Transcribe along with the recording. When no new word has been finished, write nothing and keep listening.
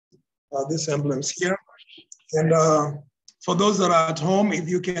these emblems here. And for those that are at home, if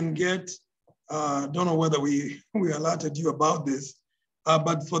you can get, don't know whether we alerted you about this,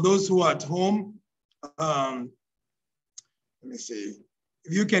 but for those who are at home, let me see.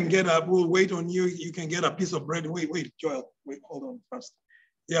 If you can get a, we'll wait on you. You can get a piece of bread. Wait, Joel, wait, hold on first.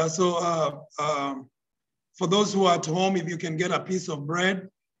 Yeah, so for those who are at home, if you can get a piece of bread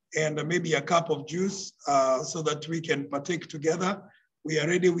and maybe a cup of juice so that we can partake together. We are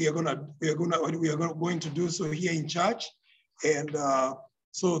ready. We are going to do so here in church. And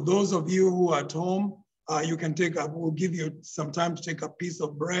so those of you who are at home, you can take, we'll give you some time to take a piece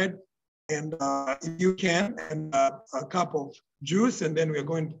of bread and if you can, and a cup of juice, and then we are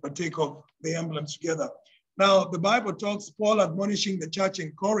going to partake of the emblems together. Now, the Bible talks, Paul admonishing the church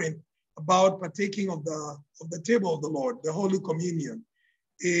in Corinth about partaking of the table of the Lord, the Holy Communion.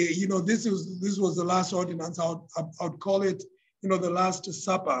 You know, this was the last ordinance. I would call it, you know, the Last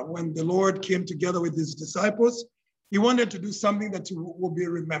Supper, when the Lord came together with his disciples. He wanted to do something that will be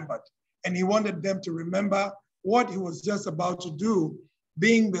remembered. And he wanted them to remember what he was just about to do,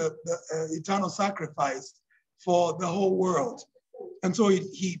 being the eternal sacrifice for the whole world. And so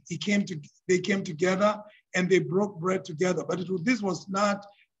they came together and they broke bread together. But this was not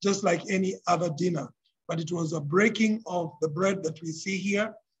just like any other dinner, but it was a breaking of the bread that we see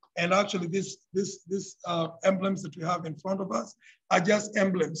here. And actually this emblems that we have in front of us are just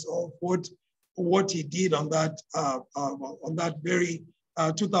emblems of what he did on that very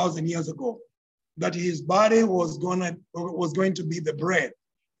 2,000 years ago, that his body was going to be the bread,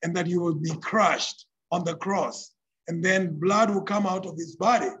 and that he would be crushed on the cross, and then blood will come out of his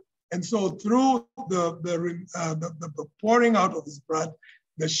body. And so through the pouring out of his blood,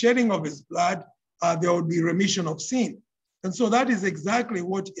 the shedding of his blood, there would be remission of sin. And so that is exactly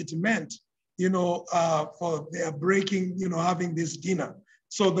what it meant, you know, for their breaking, you know, having this dinner.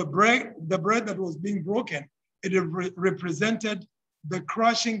 So the bread that was being broken, it represented the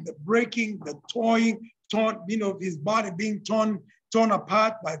crushing, the breaking, the torn, you know, his body being torn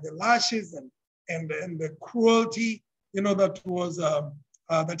apart by the lashes and the cruelty, you know, that was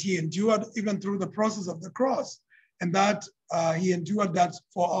that he endured even through the process of the cross, and that he endured that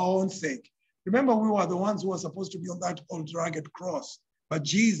for our own sake. Remember, we were the ones who were supposed to be on that old rugged cross, but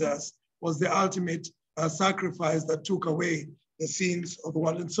Jesus was the ultimate sacrifice that took away the sins of the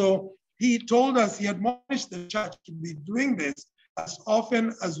world. And so he told us, he admonished the church to be doing this as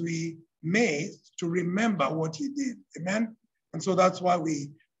often as we may, to remember what he did. Amen. And so that's why we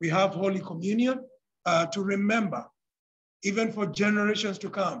have Holy Communion, to remember, even for generations to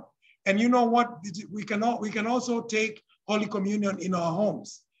come. And you know what? We can also take Holy Communion in our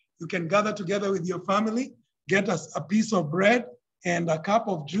homes. You can gather together with your family, get us a piece of bread and a cup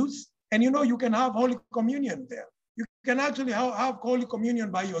of juice, and you know, you can have Holy Communion there. You can actually have Holy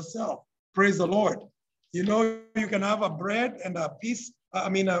Communion by yourself. Praise the Lord. You know, you can have a bread and a piece, a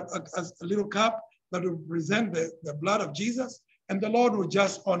little cup that will represent the blood of Jesus, and the Lord will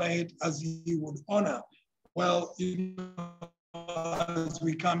just honor it as he would honor, well, you know, as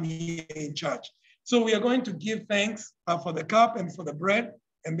we come here in church. So we are going to give thanks for the cup and for the bread,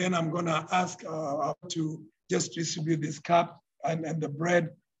 and then I'm going to ask to just distribute this cup and the bread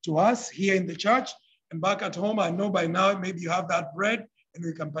to us here in the church. And back at home, I know by now, maybe you have that bread and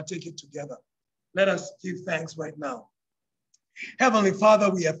we can partake it together. Let us give thanks right now. Heavenly Father,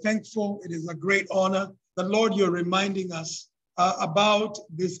 we are thankful. It is a great honor that, Lord, you're reminding us about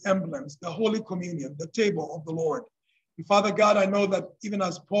these emblems, the Holy Communion, the table of the Lord. And Father God, I know that even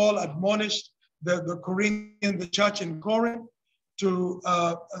as Paul admonished the church in Corinth to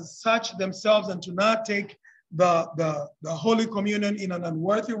search themselves and to not take the Holy Communion in an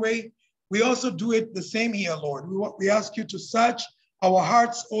unworthy way, we also do it the same here, Lord. We ask you to search our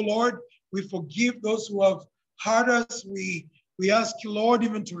hearts, O Lord. We forgive those who have hurt us. We ask you, Lord,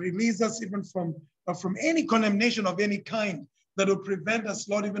 even to release us even from any condemnation of any kind that will prevent us,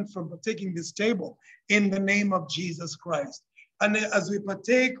 Lord, even from partaking this table in the name of Jesus Christ. And as we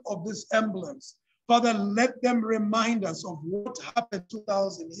partake of these emblems, Father, let them remind us of what happened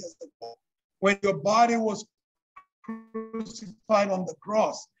 2,000 years ago when your body was crucified on the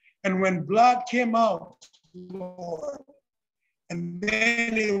cross and when blood came out, Lord. And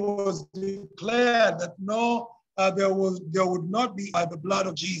then it was declared that there would not be the blood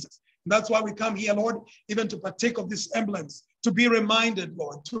of Jesus. And that's why we come here, Lord, even to partake of these emblems, to be reminded,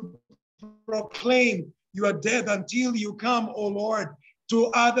 Lord, to proclaim you are dead until you come, O Lord, to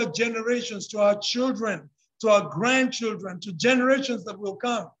other generations, to our children, to our grandchildren, to generations that will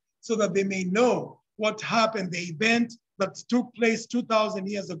come, so that they may know what happened, the event that took place 2,000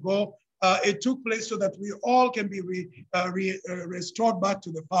 years ago. It took place so that we all can be restored back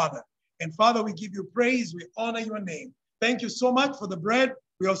to the Father. And Father, we give you praise. We honor your name. Thank you so much for the bread.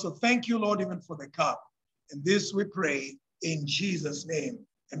 We also thank you, Lord, even for the cup. And this we pray in Jesus' name.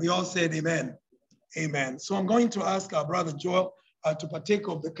 And we all said amen. Amen. So I'm going to ask our brother Joel to partake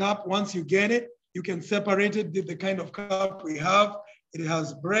of the cup. Once you get it, you can separate it. The kind of cup we have, it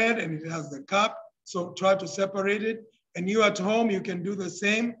has bread and it has the cup. So try to separate it. And you at home, you can do the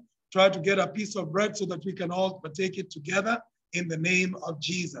same. Try to get a piece of bread so that we can all partake it together in the name of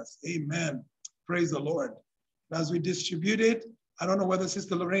Jesus. Amen. Praise the Lord. As we distribute it, I don't know whether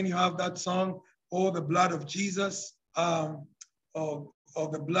Sister Lorraine, you have that song, "Oh, the blood of Jesus," or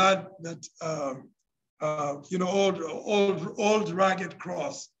the blood that, old rugged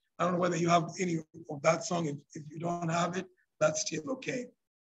cross. I don't know whether you have any of that song. If you don't have it, that's still okay.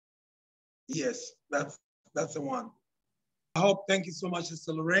 Yes, that's the one. Thank you so much,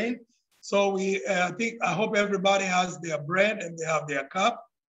 Sister Lorraine. So I hope everybody has their bread and they have their cup.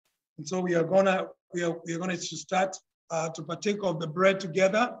 And so we are gonna start to partake of the bread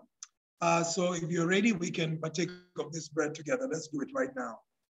together. So if you're ready, we can partake of this bread together. Let's do it right now.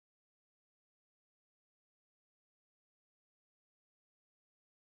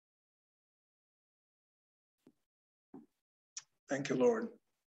 Thank you, Lord.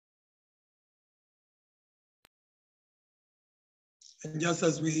 And just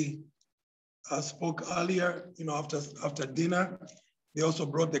as we spoke earlier, after dinner, they also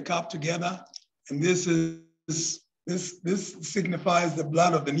brought the cup together. And this signifies the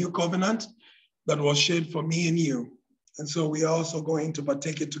blood of the new covenant that was shed for me and you. And so we are also going to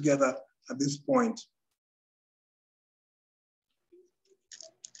partake it together at this point.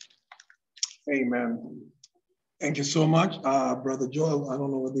 Amen. Thank you so much, Brother Joel. I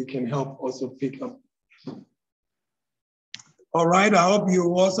don't know whether you can help also pick up. All right, I hope you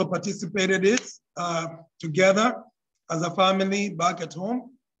also participated in it together as a family back at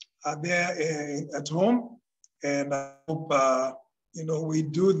home, there at home. And I hope, we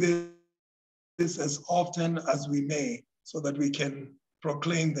do this as often as we may so that we can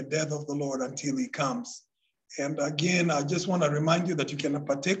proclaim the death of the Lord until he comes. And again, I just want to remind you that you can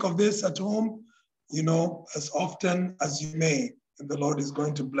partake of this at home, as often as you may, and the Lord is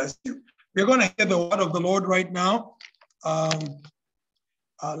going to bless you. We're going to hear the word of the Lord right now.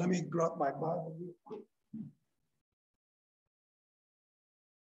 Let me grab my Bible real quick.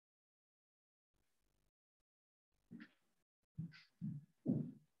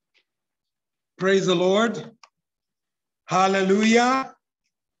 Praise the Lord. Hallelujah.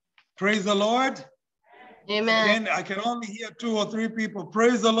 Praise the Lord. Amen. Again, I can only hear 2 or 3 people.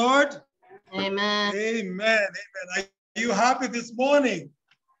 Praise the Lord. Amen. Amen. Amen. Are you happy this morning?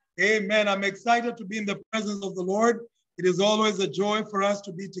 Amen. I'm excited to be in the presence of the Lord. It is always a joy for us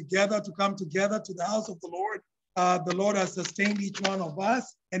to be together, to come together to the house of the Lord. The Lord has sustained each one of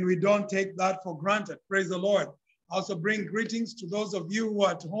us, and we don't take that for granted. Praise the Lord. I also bring greetings to those of you who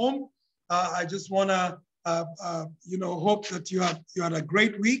are at home. I just want to, hope that you had a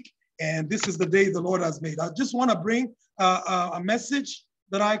great week, and this is the day the Lord has made. I just want to bring a message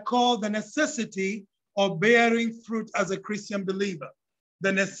that I call the necessity of bearing fruit as a Christian believer.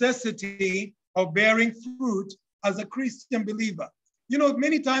 The necessity of bearing fruit as a Christian believer.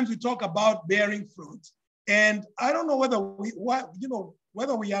 Many times we talk about bearing fruit, and I don't know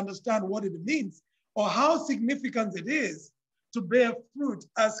whether we understand what it means or how significant it is to bear fruit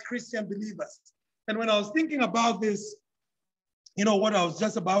as Christian believers. And when I was thinking about this, what I was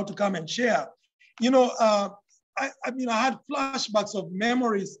just about to come and share, I had flashbacks of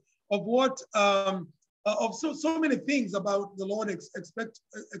memories of what of so many things about the Lord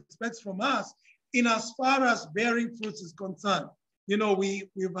expects from us in as far as bearing fruits is concerned.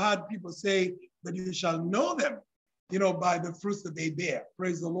 We've had people say that you shall know them, by the fruits that they bear.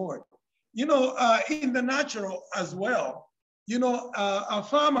 Praise the Lord. In the natural as well, when a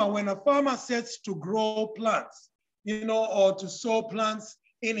farmer sets to grow plants, or to sow plants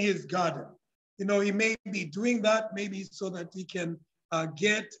in his garden, he may be doing that maybe so that he can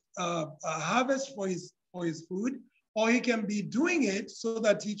get a harvest for his food, or he can be doing it so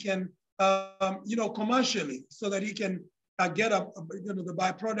that he can, commercially, so that he can get the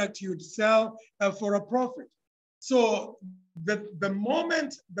byproduct he would sell for a profit. So the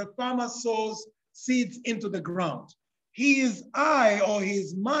moment the farmer sows seeds into the ground, his eye or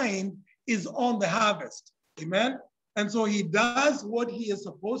his mind is on the harvest. Amen. And so he does what he is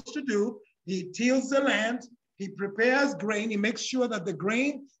supposed to do. He tills the land, he prepares grain, he makes sure that the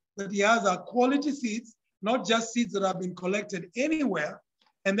grain that he has are quality seeds, not just seeds that have been collected anywhere.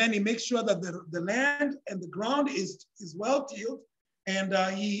 And then he makes sure that the land and the ground is well tilled. And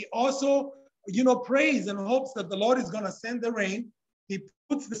he also, prays and hopes that the Lord is going to send the rain. He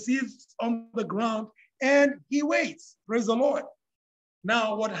puts the seeds on the ground and he waits. Praise the Lord.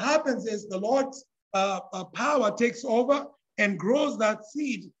 Now, what happens is the Lord's power takes over and grows that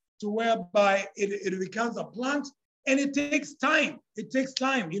seed to whereby it becomes a plant, and it takes time. It takes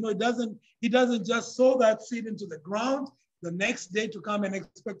time. You know, he doesn't just sow that seed into the ground the next day to come and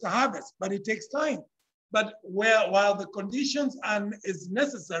expect a harvest, but it takes time. But while the conditions is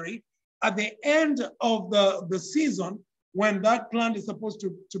necessary, at the end of the season, when that plant is supposed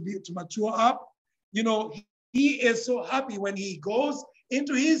to mature up, you know, he is so happy when he goes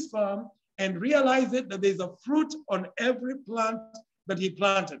into his farm and realizes that there's a fruit on every plant that he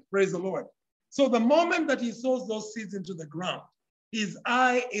planted. Praise the Lord. So the moment that he sows those seeds into the ground, his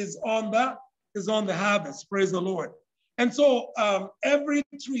eye is on the harvest. Praise the Lord. And so every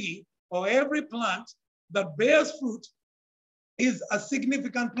tree or every plant that bears fruit is a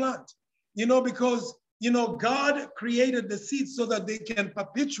significant plant, you know, because, you know, God created the seeds so that they can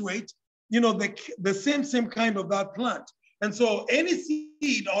perpetuate, you know, the same kind of that plant. And so any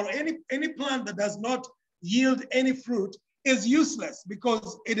seed or any plant that does not yield any fruit is useless,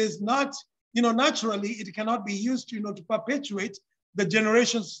 because it is not, you know, naturally it cannot be used, you know, to perpetuate the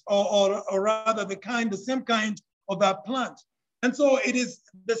generations or rather the same kind of that plant. And so it is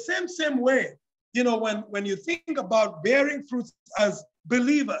the same way, you know, when you think about bearing fruits as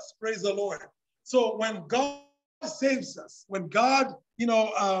believers, praise the Lord. So when God saves us, when God, you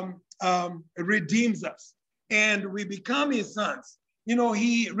know, redeems us and we become his sons, you know,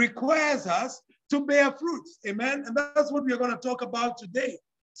 he requires us to bear fruits. Amen. And that's what we're going to talk about today.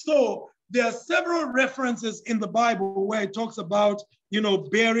 So there are several references in the Bible where it talks about, you know,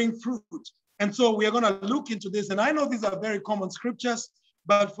 bearing fruit. And so we are going to look into this. And I know these are very common scriptures,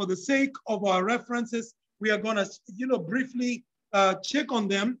 but for the sake of our references, we are going to, you know, briefly check on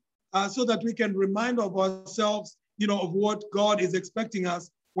them so that we can remind of ourselves, you know, of what God is expecting us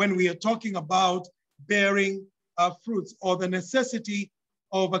when we are talking about bearing fruits, or the necessity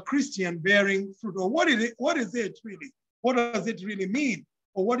of a Christian bearing fruit, or what is it really? What does it really mean?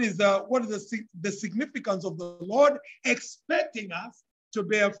 Or what is the significance of the Lord expecting us to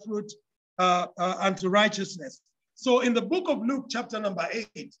bear fruit unto righteousness? So in the book of Luke, chapter number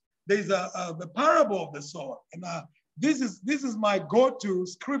 8, there's the parable of the sower. And this is my go-to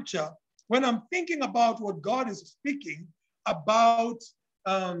scripture when I'm thinking about what God is speaking about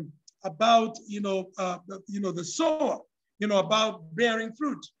the sower, you know, about bearing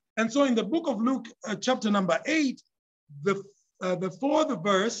fruit. And so in the book of Luke, chapter number 8, the fourth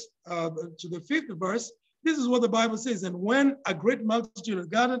verse to the fifth verse, this is what the Bible says. And when a great multitude had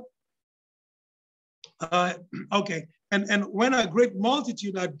gathered, and when a great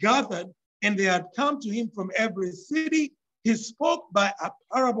multitude had gathered and they had come to him from every city, he spoke by a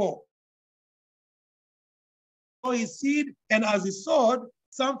parable. So his seed, and as he sowed,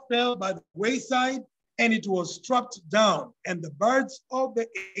 some fell by the wayside, and it was struck down, and the birds of the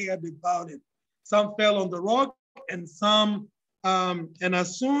air devoured it. Some fell on the rock, and some, and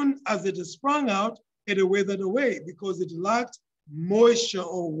as soon as it sprung out, it withered away because it lacked moisture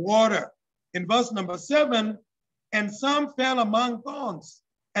or water. In verse number 7, and some fell among thorns,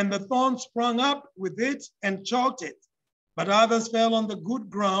 and the thorns sprung up with it and choked it. But others fell on the good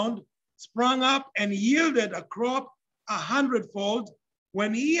ground, sprung up and yielded a crop 100-fold.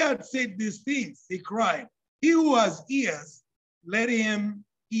 When he had said these things, he cried, "He who has ears, let him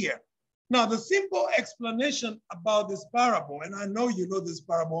hear." Now, the simple explanation about this parable, and I know you know this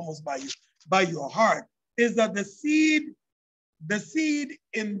parable almost by your heart, is that the seed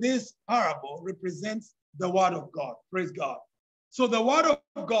in this parable represents the word of God. Praise God. So the word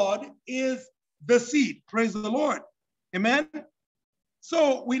of God is the seed. Praise the Lord. Amen.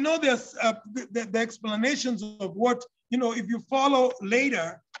 So we know there's the explanations of what, you know, if you follow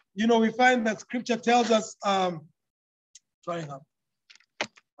later, you know, we find that scripture tells us, finding a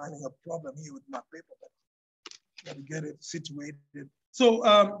problem here with my paper, but got to get it situated. So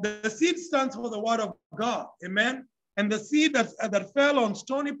the seed stands for the word of God. Amen. And the seed that fell on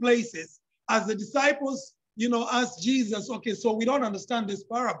stony places, as the disciples, you know, asked Jesus, okay, so we don't understand this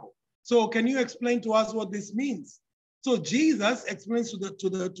parable. So can you explain to us what this means? So Jesus explains to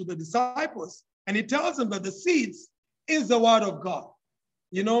the disciples, and he tells them that the seeds is the word of God.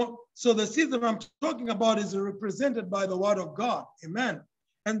 You know, so the seed that I'm talking about is represented by the word of God. Amen.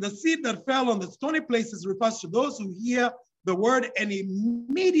 And the seed that fell on the stony places refers to those who hear the word and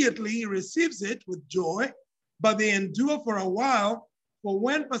immediately receives it with joy, but they endure for a while. For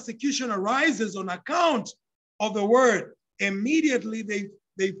when persecution arises on account of the word, immediately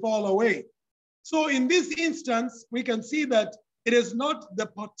they fall away. So in this instance, we can see that it is not the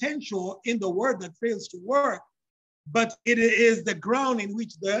potential in the word that fails to work, but it is the ground in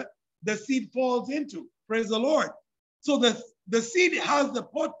which the seed falls into. Praise the Lord. So the seed has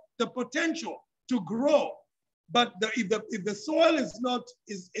the potential to grow, but if the soil is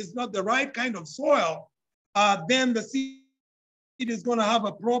not the right kind of soil, then the seed is going to have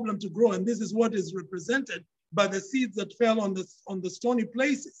a problem to grow. And this is what is represented by the seeds that fell on the stony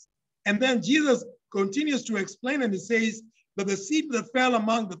places. And then Jesus continues to explain, and he says that the seed that fell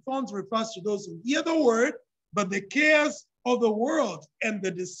among the thorns refers to those who hear the word, but the cares of the world and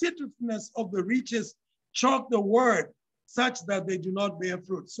the deceitfulness of the riches choke the word, such that they do not bear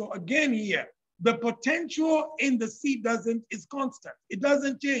fruit. So again here, the potential in the seed is constant. It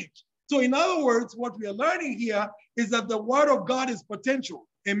doesn't change. So in other words, what we are learning here is that the word of God is potential.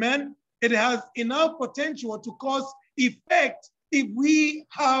 Amen. It has enough potential to cause effect if we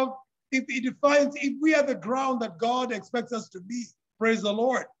are the ground that God expects us to be. Praise the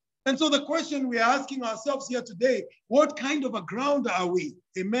Lord. And so the question we are asking ourselves here today, what kind of a ground are we?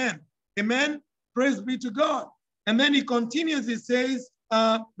 Amen. Amen. Praise be to God. And then he continues, he says,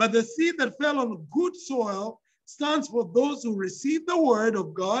 but the seed that fell on good soil stands for those who receive the word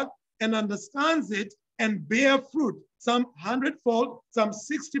of God and understands it and bear fruit, some 100-fold, some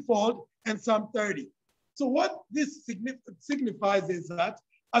 60-fold, and some 30. So what this signifies is that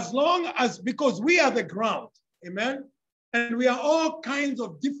because we are the ground, amen, and we are all kinds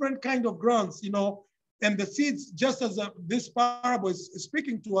of different kind of grounds, and the seeds, just as this parable is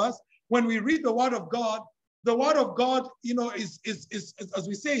speaking to us, when we read the word of God, is as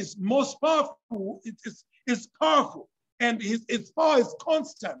we say, is most powerful. It's powerful, and its power is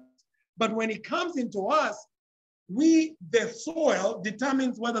constant. But when it comes into us, the soil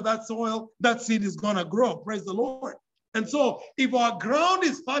determines whether that seed is going to grow. Praise the Lord. And so if our ground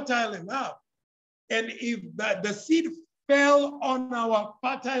is fertile enough, and if the seed fell on our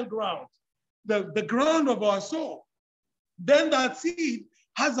fertile ground, the ground of our soul, then that seed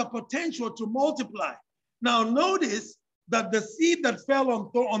has a potential to multiply. Now notice that the seed that fell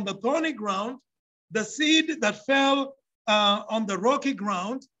on the thorny ground, the seed that fell on the rocky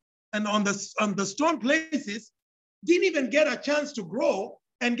ground, and on the stone places, didn't even get a chance to grow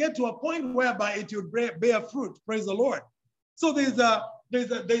and get to a point whereby it would bear fruit. Praise the Lord. So there's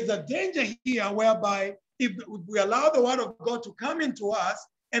a danger here whereby if we allow the word of God to come into us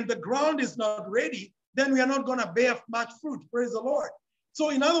and the ground is not ready, then we are not going to bear much fruit. Praise the Lord. So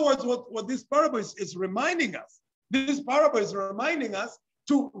in other words, what this parable is reminding us,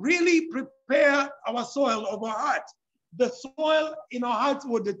 to really prepare our soil of our heart. The soil in our hearts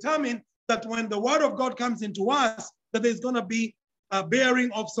will determine that when the word of God comes into us, that there's going to be a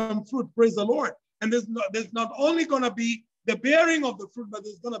bearing of some fruit. Praise the Lord. And there's not only going to be the bearing of the fruit, but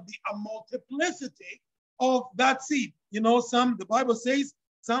there's going to be a multiplicity of that seed. The Bible says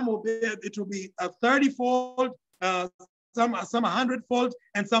some will bear, it will be a 30-fold, some 100-fold,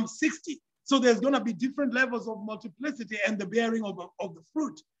 and some 60. So there's going to be different levels of multiplicity and the bearing of the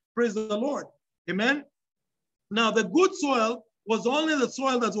fruit. Praise the Lord. Amen. Now, the good soil was only the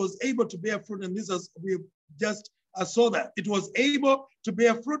soil that was able to bear fruit. And we just saw that. It was able to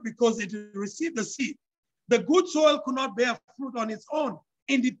bear fruit because it received the seed. The good soil could not bear fruit on its own,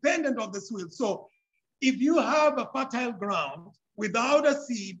 independent of the soil. So if you have a fertile ground without a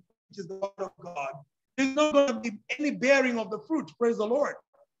seed, which is the word of God, there's not going to be any bearing of the fruit. Praise the Lord.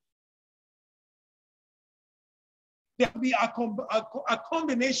 There will be a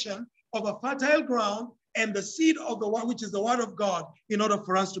combination of a fertile ground and the seed of the word, which is the word of God, in order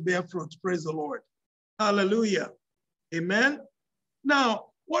for us to bear fruit. Praise the Lord. Hallelujah. Amen. Now,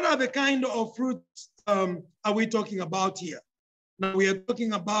 what are the kind of fruits are we talking about here? Now, we are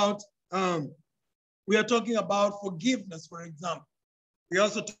talking about forgiveness, for example. We're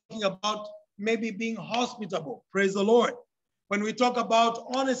also talking about maybe being hospitable. Praise the Lord. When we talk about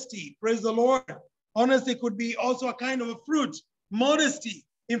honesty, praise the Lord. Honesty could be also a kind of a fruit. Modesty.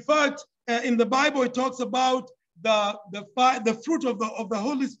 In fact, in the Bible, it talks about the fruit of the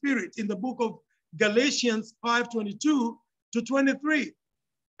Holy Spirit in the book of Galatians 5:22 to 23.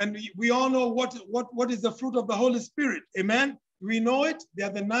 And we all know what is the fruit of the Holy Spirit. Amen. We know it. There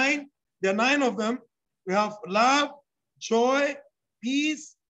are 9 of them. We have love, joy,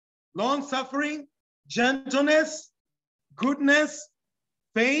 peace, long-suffering, gentleness, goodness,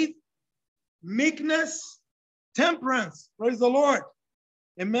 faith, meekness, temperance. Praise the Lord.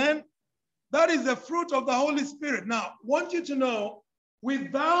 Amen. That is the fruit of the Holy Spirit. Now, I want you to know,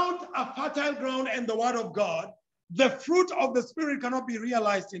 without a fertile ground and the word of God, the fruit of the Spirit cannot be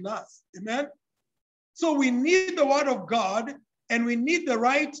realized in us. Amen. So we need the word of God, and we need the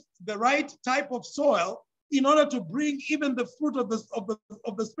right type of soil in order to bring even the fruit of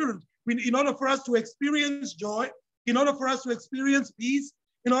the Spirit. In order for us to experience joy, in order for us to experience peace,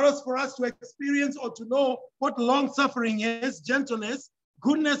 in order for us to experience or to know what long-suffering is, gentleness,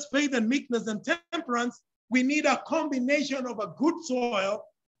 goodness, faith, and meekness, and temperance, we need a combination of a good soil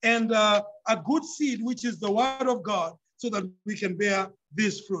and a good seed, which is the word of God, so that we can bear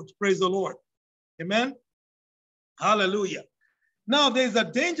this fruit. Praise the Lord. Amen. Hallelujah. Now, there's a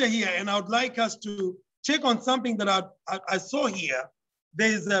danger here, and I would like us to check on something that I saw here.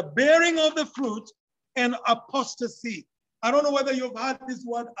 There's a bearing of the fruit and apostasy. I don't know whether you've heard this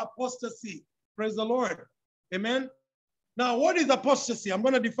word apostasy. Praise the Lord. Amen. Now, what is apostasy? I'm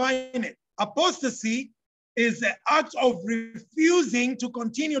going to define it. Apostasy is the act of refusing to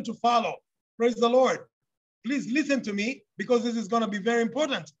continue to follow. Praise the Lord. Please listen to me, because this is going to be very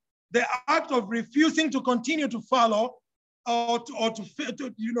important. The act of refusing to continue to follow, or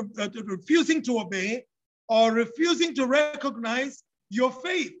refusing to obey, or refusing to recognize your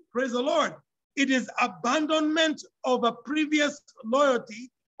faith. Praise the Lord. It is abandonment of a previous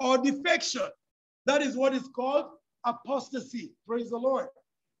loyalty or defection. That is what is called apostasy. Praise the Lord.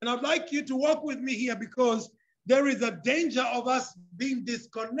 And I'd like you to walk with me here, because there is a danger of us being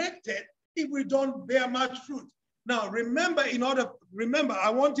disconnected if we don't bear much fruit. Now, remember, I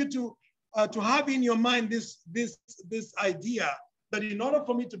want you to have in your mind this idea that in order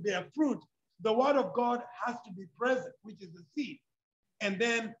for me to bear fruit, the word of God has to be present, which is the seed. And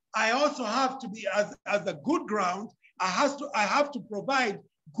then I also have to be, as a good ground, I have to provide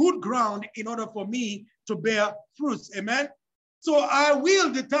good ground in order for me to bear fruits. Amen. So I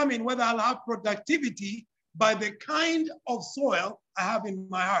will determine whether I'll have productivity by the kind of soil I have in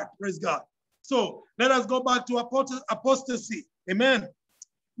my heart. Praise God. So let us go back to apostasy. Amen.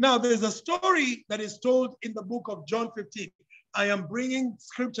 Now, there's a story that is told in the book of John 15. I am bringing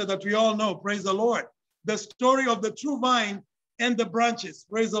scripture that we all know. Praise the Lord. The story of the true vine and the branches.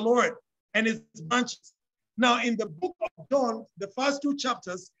 Praise the Lord. And its branches. Now, in the book of John, the first 2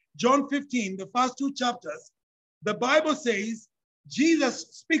 chapters, John 15, the first 2 chapters, the Bible says, Jesus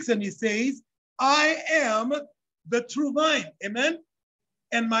speaks and he says, I am the true vine. Amen.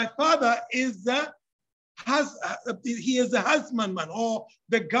 And my Father is the husbandman, or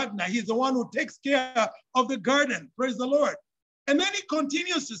the gardener. He's the one who takes care of the garden. Praise the Lord. And then he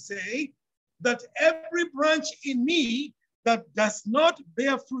continues to say that every branch in me that does not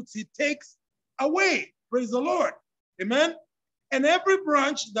bear fruits, he takes away. Praise the Lord. Amen. And every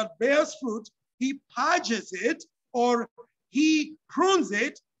branch that bears fruit, he purges it, or he prunes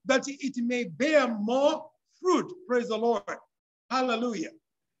it, that it may bear more fruit. Praise the Lord. Hallelujah.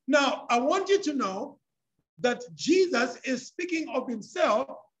 Now, I want you to know that Jesus is speaking of himself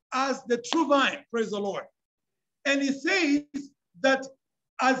as the true vine. Praise the Lord. And he says that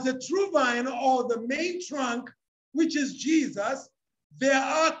as the true vine, or the main trunk, which is Jesus, there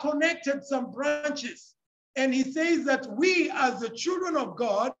are connected some branches. And he says that we, as the children of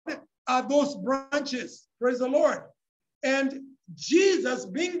God, are those branches. Praise the Lord. And Jesus,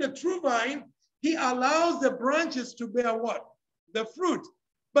 being the true vine, he allows the branches to bear what? The fruit.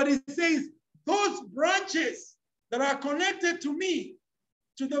 But he says, those branches that are connected to me,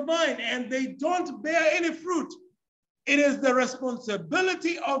 to the vine, and they don't bear any fruit, it is the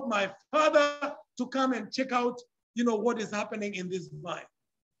responsibility of my Father to come and check out, what is happening in this vine.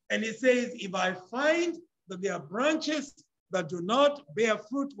 And he says, if I find that there are branches that do not bear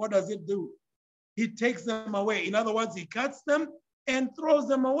fruit, what does it do? He takes them away. In other words, he cuts them and throws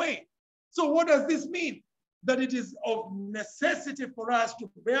them away. So what does this mean? That it is of necessity for us to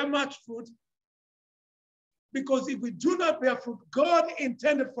bear much fruit, because if we do not bear fruit, God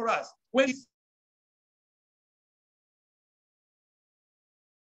intended for us.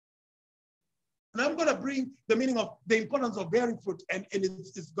 And I'm going to bring the meaning of the importance of bearing fruit, and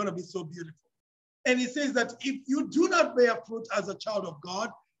it's going to be so beautiful. And he says that if you do not bear fruit as a child of God,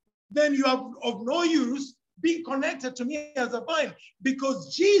 then you are of no use being connected to me as a vine,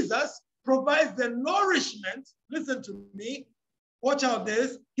 because Jesus provides the nourishment. Listen to me. Watch out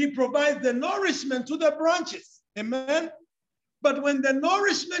this. He provides the nourishment to the branches. Amen. But when the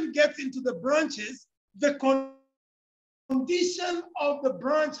nourishment gets into the branches, the condition of the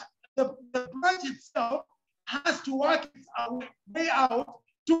branch, the branch itself has to work its way out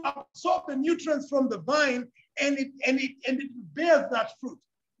to absorb the nutrients from the vine, and it bears that fruit.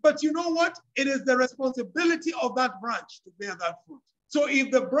 But you know what? It is the responsibility of that branch to bear that fruit. So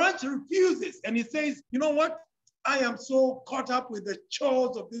if the branch refuses and he says, you know what? I am so caught up with the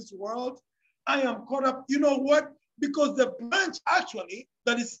chores of this world. I am caught up, you know what? Because the branch actually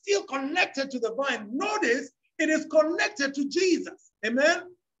that is still connected to the vine, notice it is connected to Jesus. Amen?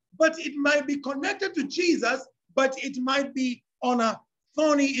 But it might be connected to Jesus, but it might be on a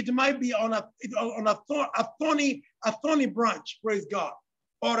thorny, it might be on a thorny branch, praise God,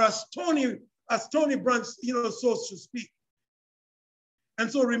 or a stony branch, so to speak.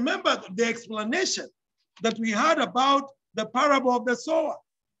 And so remember the explanation that we had about the parable of the sower.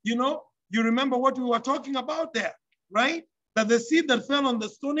 You remember what we were talking about there, right? That the seed that fell on the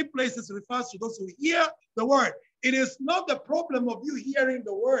stony places refers to those who hear the word. It is not the problem of you hearing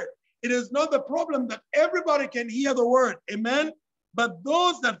the word. It is not the problem that everybody can hear the word. Amen. But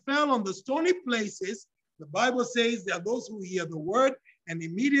those that fell on the stony places, the Bible says they are those who hear the word and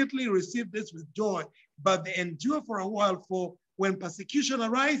immediately receive this with joy, but they endure for a while for when persecution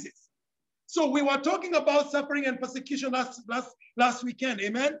arises. So we were talking about suffering and persecution last weekend.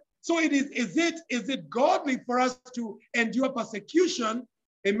 Amen. So is it godly for us to endure persecution?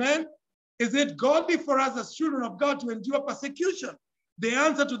 Amen. Is it godly for us as children of God to endure persecution? The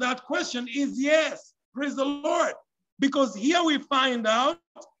answer to that question is yes. Praise the Lord. Because here we find out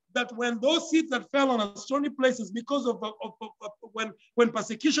that when those seeds that fell on stony places, because of when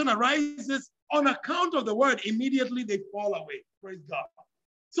persecution arises on account of the word, immediately they fall away. Praise God.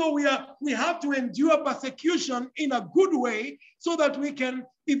 So we have to endure persecution in a good way so that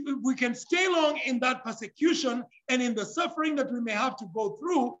if we can stay long in that persecution and in the suffering that we may have to go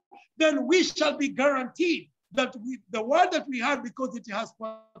through, then we shall be guaranteed that the word that we have, because it has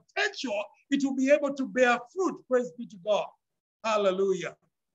potential, it will be able to bear fruit. Praise be to God. Hallelujah.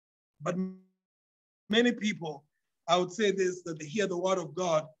 But many people, I would say this, that they hear the word of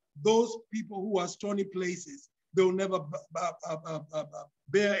God, those people who are stony places, they'll never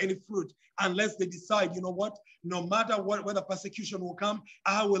bear any fruit unless they decide, you know what, no matter whether persecution will come,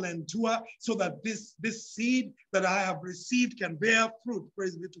 I will endure so that this seed that I have received can bear fruit.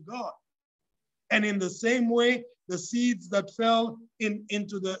 Praise be to God. And in the same way, the seeds that fell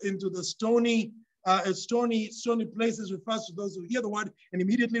into the stony places refers to those who hear the word and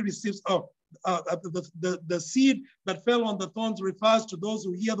immediately receives. The seed that fell on the thorns refers to those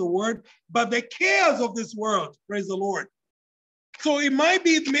who hear the word, but the cares of this world, praise the Lord. So it might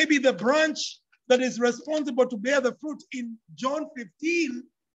be maybe the branch that is responsible to bear the fruit in John 15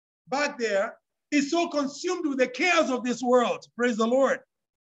 back there is so consumed with the cares of this world, praise the Lord.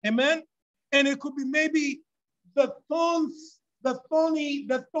 Amen. And it could be maybe the thorny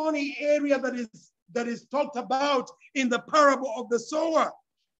area that is talked about in the parable of the sower,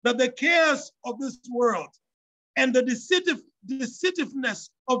 that the cares of this world and the deceitiveness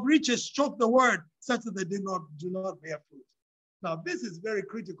of riches choke the word such that they do not bear fruit. Now, this is very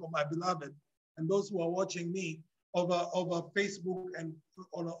critical, my beloved, and those who are watching me over Facebook and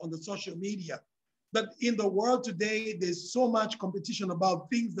on the social media, that in the world today, there's so much competition about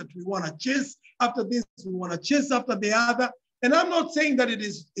things that we want to chase after this, we want to chase after the other. And I'm not saying that it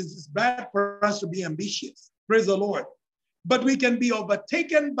is bad for us to be ambitious. Praise the Lord. But we can be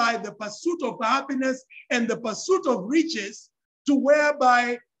overtaken by the pursuit of happiness and the pursuit of riches to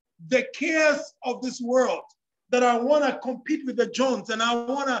whereby the cares of this world, that I want to compete with the Jones and I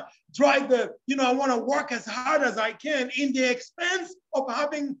want to drive I want to work as hard as I can in the expense of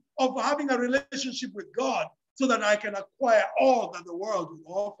having a relationship with God so that I can acquire all that the world will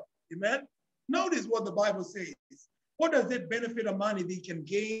offer. Amen. Notice what the Bible says. What does it benefit a man if he can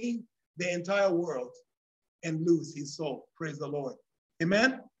gain the entire world and lose his soul? Praise the Lord.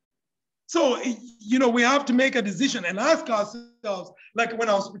 Amen. So, we have to make a decision and ask ourselves, like when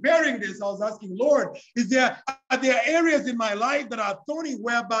I was preparing this, I was asking, Lord, are there areas in my life that are thorny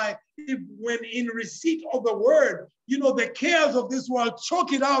whereby when in receipt of the word, the cares of this world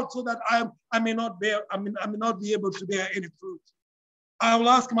choke it out so that I may not be able to bear any fruit? I will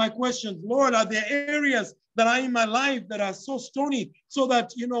ask my questions, Lord, are there areas that are in my life that are so stony so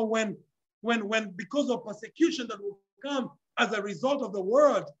that, when because of persecution that will come as a result of the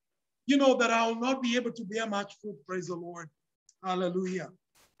word, that I will not be able to bear much fruit. Praise the Lord. Hallelujah.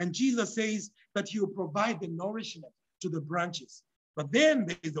 And Jesus says that he will provide the nourishment to the branches. But then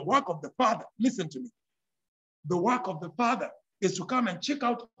there is the work of the Father. Listen to me. The work of the Father is to come and check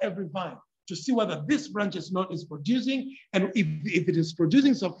out every vine to see whether this branch is producing. And if it is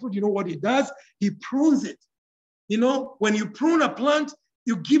producing some fruit, you know what he does? He prunes it. When you prune a plant,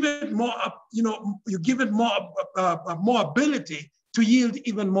 you give it more, more ability to yield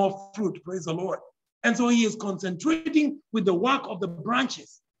even more fruit. Praise the Lord. And so he is concentrating with the work of the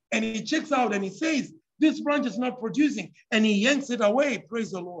branches. And he checks out and he says, this branch is not producing. And he yanks it away.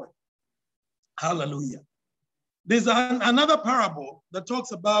 Praise the Lord. Hallelujah. There's another parable that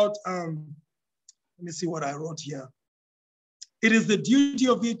talks about, let me see what I wrote here. It is the duty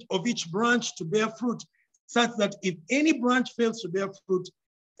of each branch to bear fruit, such that if any branch fails to bear fruit,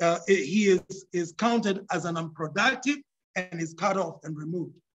 he is counted as an unproductive and is cut off and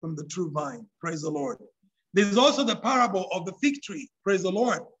removed from the true vine. Praise the Lord. There's also the parable of the fig tree. Praise the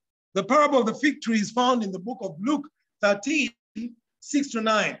Lord. The parable of the fig tree is found in the book of Luke 13,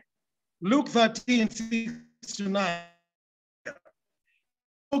 6-9. Luke 13, 6-9.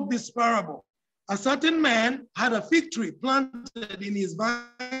 This parable. A certain man had a fig tree planted in his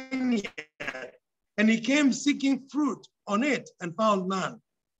vineyard, and he came seeking fruit on it and found none.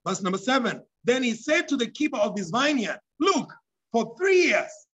 Verse number 7. Then he said to the keeper of his vineyard, look, for 3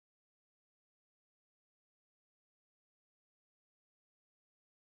 years,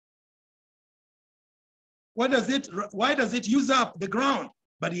 why does it use up the ground?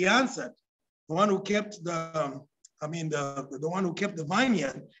 But he answered, the one who kept the one who kept the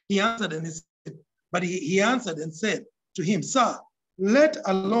vineyard, he answered and he said, but he answered and said to him, sir, let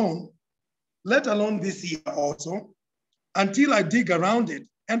alone this year also, until I dig around it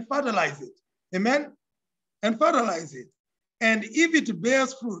and fertilize it. Amen? And fertilize it. And if it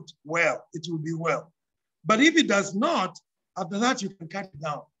bears fruit, well, it will be well. But if it does not, after that you can cut it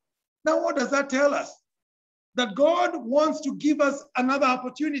down. Now, what does that tell us? That God wants to give us another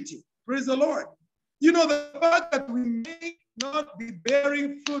opportunity. Praise the Lord. You know, the fact that we may not be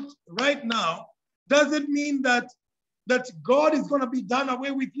bearing fruit right now doesn't mean that God is going to be done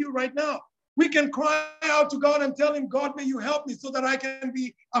away with you right now. We can cry out to God and tell him, God, may you help me so that I can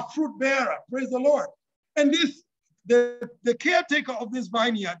be a fruit bearer. Praise the Lord. And the caretaker of this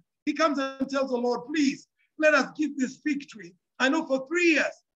vineyard, he comes and tells the Lord, please, let us give this fig tree. I know for 3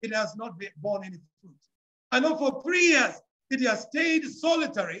 years it has not borne any fruit. I know for 3 years it has stayed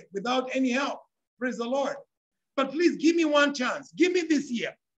solitary without any help. Praise the Lord. But please give me one chance. Give me this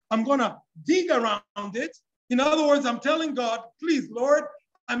year. I'm going to dig around it. In other words, I'm telling God, please, Lord,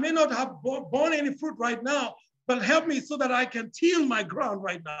 I may not have borne any fruit right now, but help me so that I can till my ground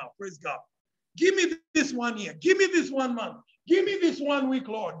right now. Praise God. Give me this 1 year. Give me this 1 month. Give me this 1 week,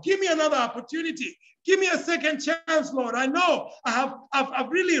 Lord. Give me another opportunity. Give me a second chance, Lord. I know I've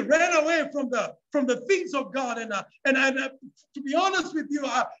really ran away from the things of God, and to be honest with you,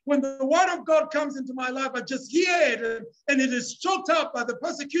 when the word of God comes into my life, I just hear it, and it is choked up by the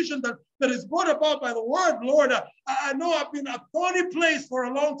persecution that is brought about by the word. Lord, I know I've been a thorny place for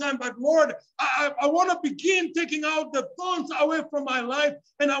a long time, but Lord, I want to begin taking out the thorns away from my life,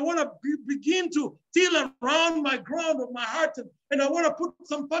 and I want to begin to till around my ground of my heart, and I want to put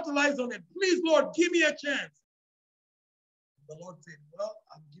some fertilizer on it. Please, Lord, give me a chance. The Lord said, well,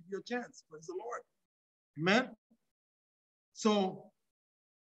 I'll give you a chance. Praise the Lord. Amen. So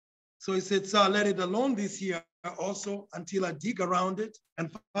he said, sir, let it alone this year also until I dig around it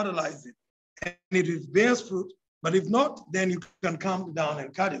and fertilize it. And it bears fruit, but if not, then you can come down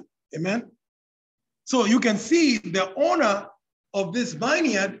and cut it. Amen. So you can see the owner of this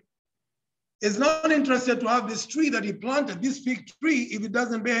vineyard is not interested to have this tree that he planted, this fig tree, if it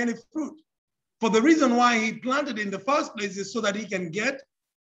doesn't bear any fruit. For the reason why he planted it in the first place is so that he can get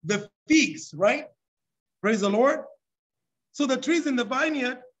the figs, right? Praise the Lord. So the trees in the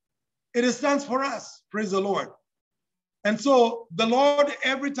vineyard, it stands for us. Praise the Lord. And so the Lord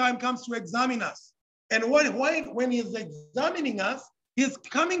every time comes to examine us. And when he's examining us, he's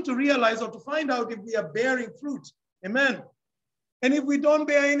coming to realize or to find out if we are bearing fruit. Amen. And if we don't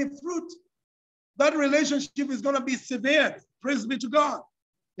bear any fruit, that relationship is going to be severed. Praise be to God.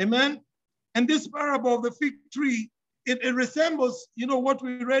 Amen. And this parable of the fig tree, it resembles, what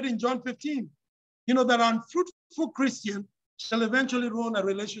we read in John 15. That unfruitful Christian shall eventually ruin a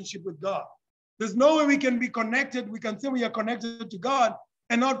relationship with God. There's no way we can be connected. We can say we are connected to God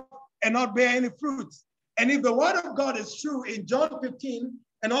and not bear any fruits. And if the word of God is true in John 15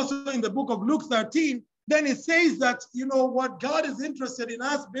 and also in the book of Luke 13, then it says that, what God is interested in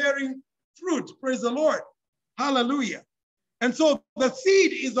us bearing fruit. Praise the Lord. Hallelujah. And so the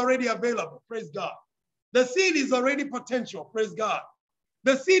seed is already available. Praise God. The seed is already potential. Praise God.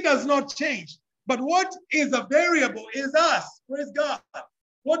 The seed does not change. But what is a variable is us. Praise God.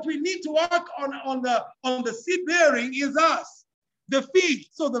 What we need to work on the seed bearing is us. The fig.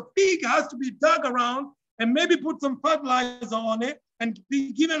 So the fig has to be dug around and maybe put some fertilizer on it and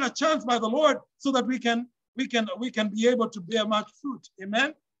be given a chance by the Lord so that we can be able to bear much fruit.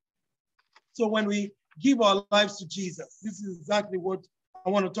 Amen. So when we give our lives to Jesus, this is exactly what I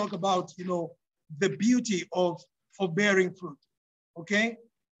want to talk about, the beauty of bearing fruit. Okay?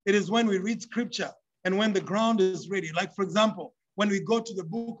 It is when we read scripture and when the ground is ready. Like, for example, when we go to the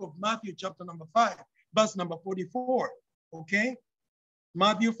book of Matthew, chapter number 5, verse number 44. Okay?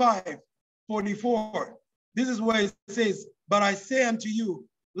 Matthew 5, 44. This is where it says, but I say unto you,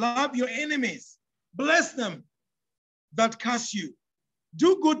 love your enemies, bless them that curse you,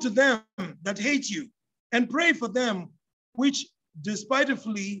 do good to them that hate you, and pray for them which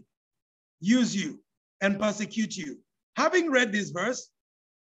despitefully use you and persecute you. Having read this verse,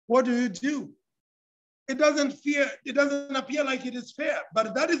 what do? It doesn't appear like it is fair,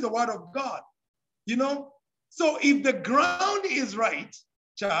 but that is the word of God, you know? So if the ground is right,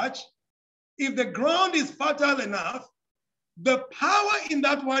 church, if the ground is fertile enough, the power in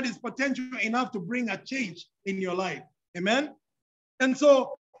that word is potential enough to bring a change in your life. Amen? And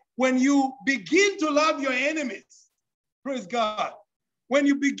so when you begin to love your enemies, praise God, when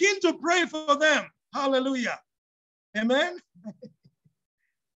you begin to pray for them, hallelujah, amen?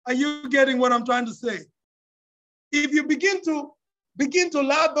 Are you getting what I'm trying to say? If you begin to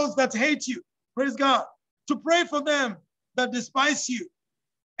love those that hate you, praise God, to pray for them that despise you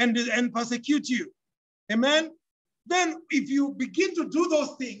and persecute you, amen? Then if you begin to do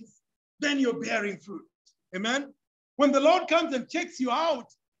those things, then you're bearing fruit, amen? When the Lord comes and checks you out,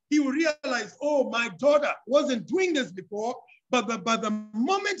 he will realize, oh, my daughter wasn't doing this before, but the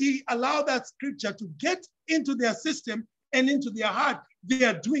moment he allowed that scripture to get into their system and into their heart, they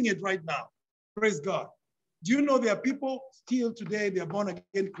are doing it right now. Praise God. Do you know there are people still today, they're born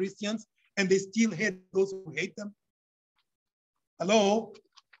again Christians, and they still hate those who hate them? Hello?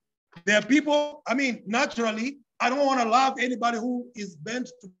 There are people, I mean, naturally, I don't want to love anybody who is bent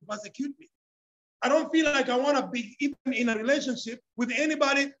to persecute me. I don't feel like I want to be even in a relationship with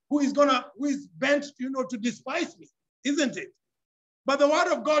anybody who is bent, to despise me, isn't it? But the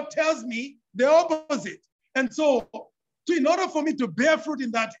word of God tells me the opposite. And so, in order for me to bear fruit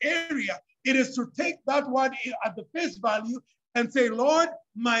in that area, it is to take that word at the face value and say, Lord,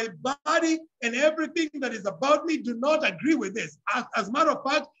 my body and everything that is about me do not agree with this. As a matter of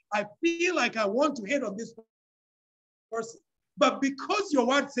fact, I feel like I want to hate on this person. But because your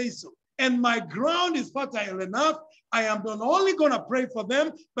word says so, and my ground is fertile enough, I am not only going to pray for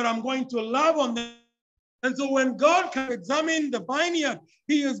them, but I'm going to love on them. And so when God can examine the vineyard,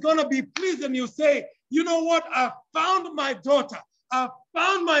 he is going to be pleased and he'll say, you know what? I found my daughter. I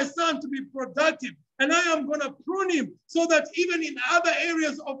found my son to be productive. And I am going to prune him so that even in other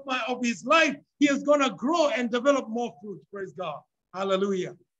areas of his life, he is going to grow and develop more fruit. Praise God.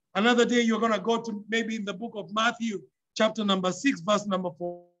 Hallelujah. Another day, you're going to go to maybe in the book of Matthew, chapter number 6, verse number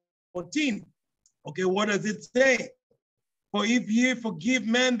 14. Okay, what does it say? For if ye forgive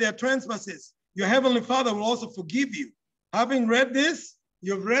men their trespasses, your heavenly Father will also forgive you. Having read this,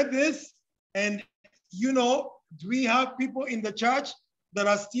 you've read this, and do we have people in the church that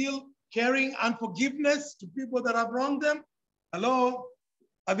are still carrying unforgiveness to people that have wronged them? Hello?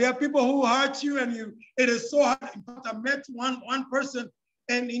 Are there people who hurt you and it is so hard? In fact, I met one person,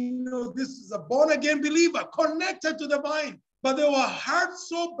 and this is a born-again believer connected to the vine, but they were hurt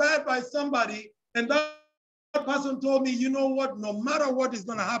so bad by somebody, and that person told me, you know what, no matter what is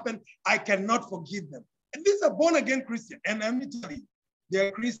going to happen, I cannot forgive them. And this is a born-again Christian, and let me tell you, there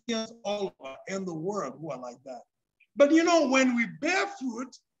are Christians all over in the world who are like that. But when we bear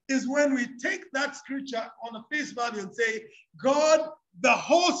fruit is when we take that scripture on the face value and say, God, the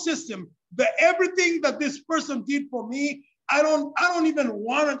whole system, everything that this person did for me, I don't even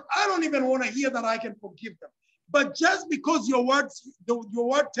want to hear that I can forgive them. But just because your word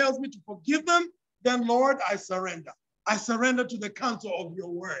tells me to forgive them, then Lord, I surrender. I surrender to the counsel of your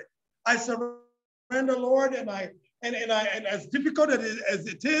word. I surrender, Lord, and as difficult as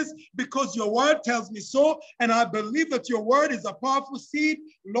it is, because your word tells me so, and I believe that your word is a powerful seed,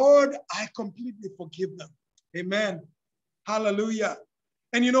 Lord, I completely forgive them. Amen. Hallelujah.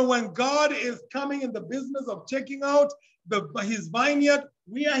 And when God is coming in the business of checking out his vineyard,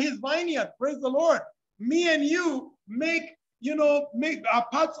 we are his vineyard. Praise the Lord. Me and you make our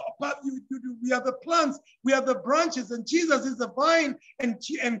parts. We are the plants, we are the branches, and Jesus is the vine,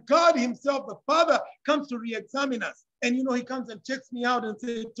 and God himself, the Father, comes to re-examine us. And he comes and checks me out and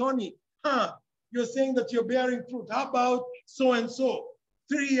says, Tony, you're saying that you're bearing fruit. How about so-and-so?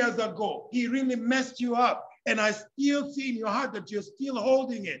 3 years ago, he really messed you up. And I still see in your heart that you're still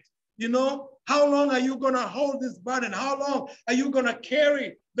holding it. How long are you going to hold this burden? How long are you going to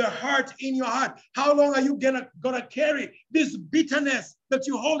carry the hurt in your heart? How long are you going to carry this bitterness that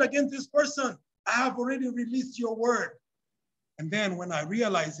you hold against this person? I have already released your word. And then when I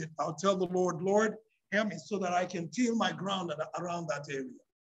realize it, I'll tell the Lord, Lord, help me so that I can till my ground around that area.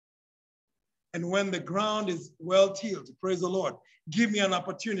 And when the ground is well tilled, praise the Lord, give me an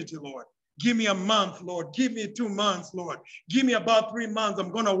opportunity, Lord. Give me a month, Lord. Give me 2 months, Lord. Give me about 3 months.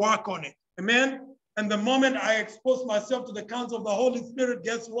 I'm going to work on it. Amen. And the moment I expose myself to the counsel of the Holy Spirit,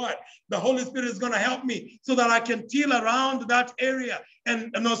 guess what? The Holy Spirit is going to help me so that I can till around that area.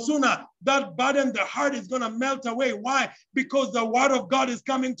 And no sooner that burden, the hurt is going to melt away. Why? Because the word of God is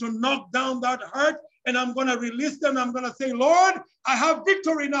coming to knock down that hurt and I'm going to release them. I'm going to say, Lord, I have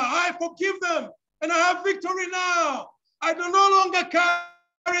victory now. I forgive them, and I have victory now. I do no longer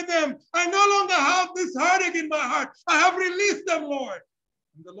carry them. I no longer have this heartache in my heart. I have released them, Lord.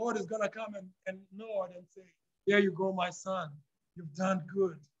 And the Lord is going to come and nod and say, there you go, my son. You've done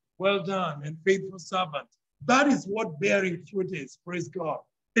good. Well done, and faithful servant. That is what bearing fruit is, praise God.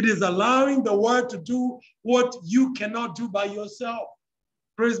 It is allowing the word to do what you cannot do by yourself.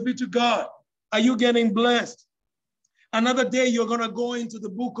 Praise be to God. Are you getting blessed? Another day you're going to go into the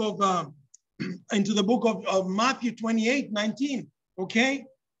book of Matthew 28:19. Okay?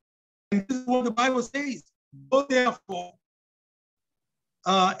 And this is what the Bible says. Go therefore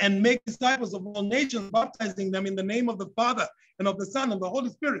and make disciples of all nations, baptizing them in the name of the Father and of the Son and the Holy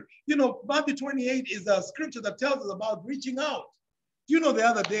Spirit. You know, Matthew 28 is a scripture that tells us about reaching out. You know, the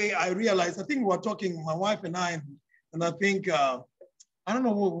other day I realized, I think we were talking, my wife and I, and I think, I don't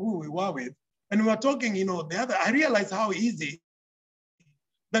know who we were with, and we were talking, you know, I realized how easy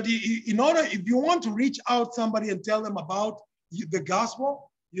that in order, if you want to reach out somebody and tell them about the gospel,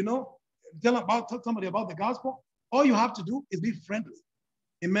 you know, tell somebody about the gospel, all you have to do is be friendly.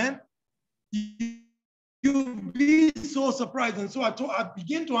 Amen. You'll be so surprised. And so I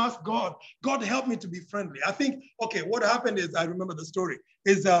began to ask God, God, help me to be friendly. I think, okay, what happened is, I remember the story,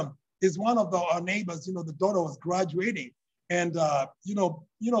 is one of our neighbors, you know, the daughter was graduating. And, you know,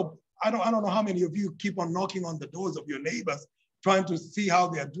 I don't know how many of you keep on knocking on the doors of your neighbors, trying to see how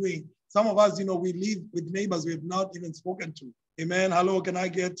they are doing. Some of us, you know, we live with neighbors we have not even spoken to. Amen. Hello, can I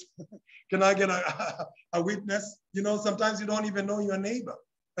get a witness? You know, sometimes you don't even know your neighbor.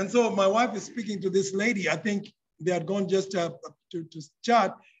 And so my wife is speaking to this lady. I think they had gone just to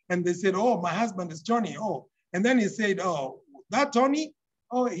chat, and they said, oh, my husband is Tony. Oh, and then he said, oh, that Tony?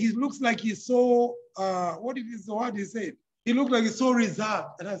 Oh, he looks like he's so, what did he say? He looked like he's so reserved.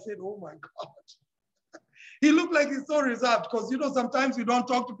 And I said, oh my God. He looked like he's so reserved because, you know, sometimes we don't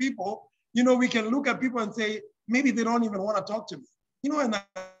talk to people. You know, we can look at people and say, maybe they don't even want to talk to me. You know, and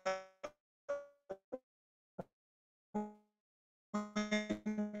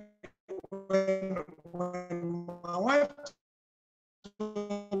when my wife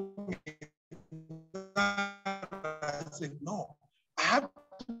told me that, I said, no, I have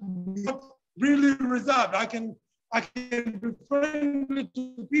to be really reserved. I can be friendly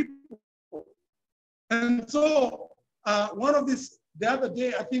to people. And so one of these, the other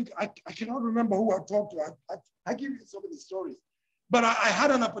day, I think, I cannot remember who I talked to. I give you so many stories. But I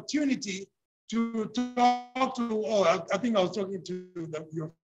had an opportunity to talk to, I think I was talking to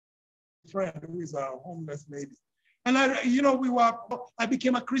your friend who is a homeless lady. And I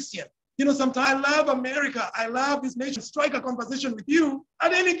became a Christian. You know, sometimes I love America. I love this nation. Strike a conversation with you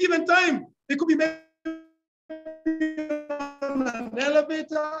at any given time. It could be maybe on an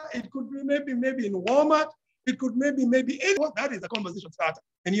elevator. It could be maybe in Walmart. It could maybe anywhere. That is a conversation starter.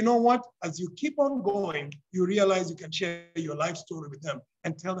 And you know what? As you keep on going, you realize you can share your life story with them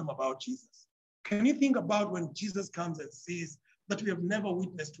and tell them about Jesus. Can you think about when Jesus comes and says that we have never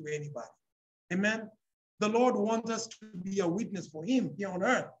witnessed to anybody? Amen. The Lord wants us to be a witness for him here on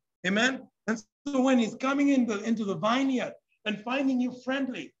earth. Amen. And so when he's coming into the vineyard and finding you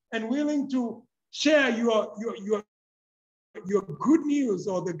friendly and willing to share your good news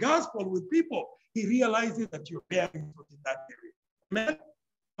or the gospel with people, he realizes that you're bearing fruit in that area. Amen.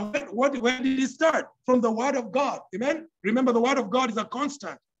 Where did it start? From the word of God. Amen. Remember, the word of God is a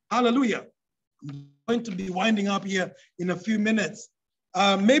constant. Hallelujah. I'm going to be winding up here in a few minutes.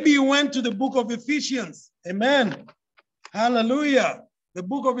 Maybe you went to the book of Ephesians. Amen. Hallelujah. The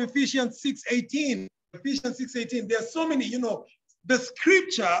book of Ephesians 6:18. Ephesians 6:18. There's so many, you know, the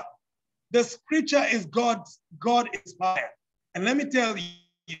scripture is God inspired. And let me tell you,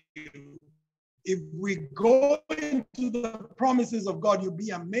 if we go into the promises of God, you'll be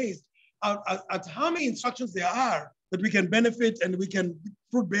amazed at how many instructions there are that we can benefit and we can be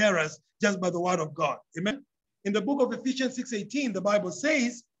fruit bearers just by the word of God. Amen. In the book of Ephesians 6:18, the Bible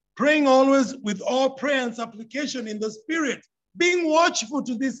says, praying always with all prayer and supplication in the Spirit, being watchful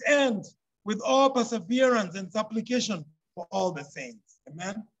to this end with all perseverance and supplication for all the saints.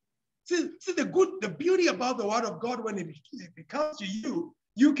 Amen. See the beauty about the word of God, when it comes to you,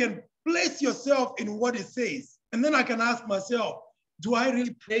 you can place yourself in what it says. And then I can ask myself, do I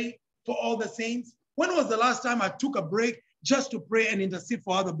really pray for all the saints? When was the last time I took a break just to pray and intercede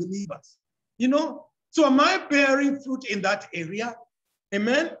for other believers? You know? So am I bearing fruit in that area?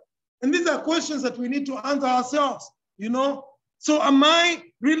 Amen? And these are questions that we need to answer ourselves, you know? So am I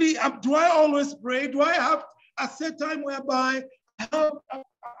really, do I always pray? Do I have a set time whereby I have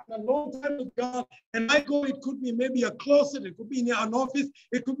a long time with God, and I go, it could be maybe a closet, it could be in an office,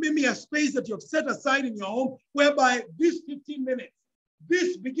 it could be maybe a space that you've set aside in your home, whereby this 15 minutes,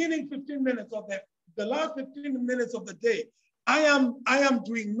 this beginning 15 minutes of the last 15 minutes of the day, I am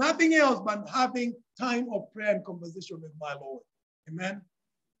doing nothing else but having time of prayer and conversation with my Lord. Amen.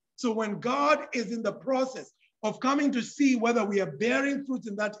 So when God is in the process of coming to see whether we are bearing fruit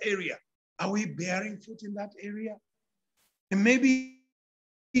in that area, are we bearing fruit in that area? And maybe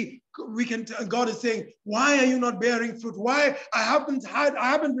we can, God is saying, why are you not bearing fruit? Why? I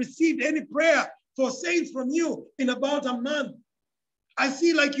haven't received any prayer for saints from you in about a month. I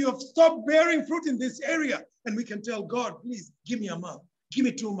see like you have stopped bearing fruit in this area. And we can tell God, please give me a month, give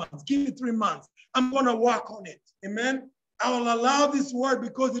me 2 months, give me 3 months. I'm going to work on it. Amen. I will allow this word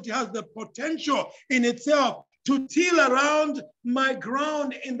because it has the potential in itself to till around my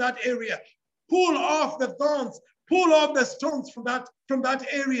ground in that area. Pull off the thorns, pull off the stones from that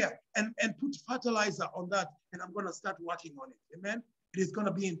area and put fertilizer on that. And I'm going to start working on it. Amen. It is going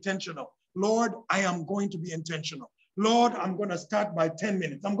to be intentional. Lord, I am going to be intentional. Lord, I'm going to start by 10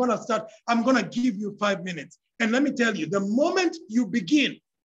 minutes. I'm going to give you 5 minutes. And let me tell you, the moment you begin,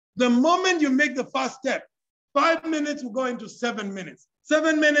 the moment you make the first step, 5 minutes will go into 7 minutes.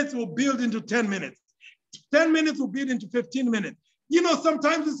 7 minutes will build into 10 minutes. 10 minutes will build into 15 minutes. You know,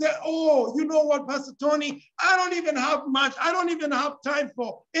 sometimes you say, oh, you know what, Pastor Tony, I don't even have much. I don't even have time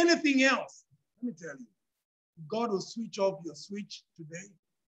for anything else. Let me tell you, God will switch off your switch today.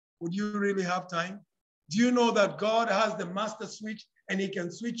 Would you really have time? Do you know that God has the master switch and he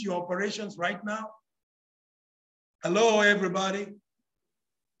can switch your operations right now? Hello, everybody.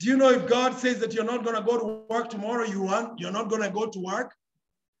 Do you know if God says that you're not going to go to work tomorrow, you're not going to go to work?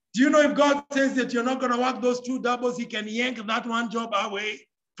 Do you know if God says that you're not going to work those 2 doubles, he can yank that one job away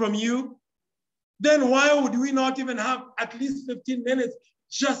from you? Then why would we not even have at least 15 minutes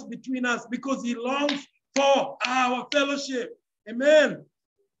just between us? Because he longs for our fellowship. Amen.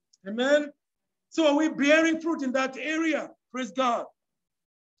 Amen. So are we bearing fruit in that area? Praise God.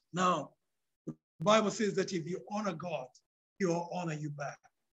 Now, the Bible says that if you honor God, he will honor you back.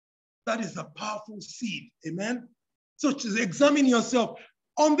 That is a powerful seed. Amen. So just examine yourself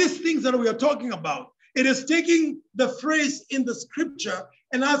on these things that we are talking about. It is taking the phrase in the scripture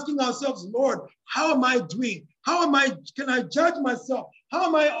and asking ourselves, Lord, how am I doing? Can I judge myself? How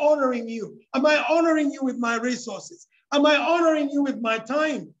am I honoring you? Am I honoring you with my resources? Am I honoring you with my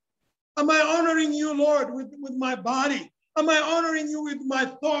time? Am I honoring you, Lord, with my body? Am I honoring you with my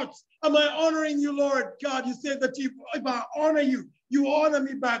thoughts? Am I honoring you, Lord? God, you said that if I honor you, you honor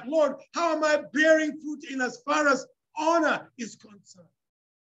me back. Lord, how am I bearing fruit in as far as honor is concerned?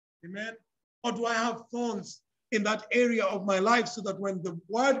 Amen. Or do I have thorns in that area of my life so that when the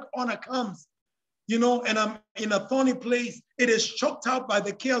word honor comes, you know, and I'm in a thorny place, it is choked out by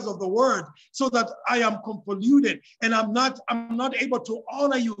the cares of the word so that I am convoluted and I'm not able to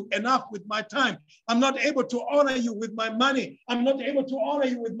honor you enough with my time. I'm not able to honor you with my money. I'm not able to honor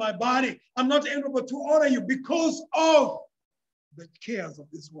you with my body. I'm not able to honor you because of the cares of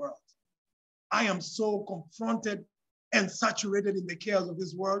this world. I am so confronted and saturated in the cares of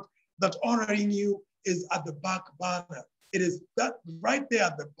this world that honoring you is at the back burner. It is that right there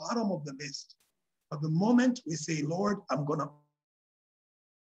at the bottom of the list. But the moment we say, Lord, I'm going to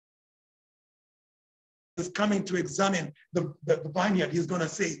is coming to examine the vineyard, he's going to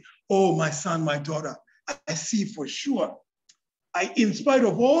say, oh, my son, my daughter, I see for sure. In spite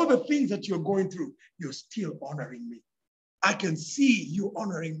of all the things that you're going through, you're still honoring me. I can see you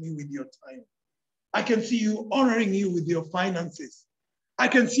honoring me with your time. I can see you honoring you with your finances. I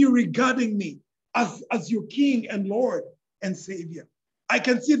can see you regarding me as your King and Lord and Savior. I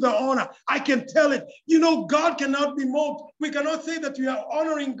can see the honor. I can tell it. You know, God cannot be mocked. We cannot say that we are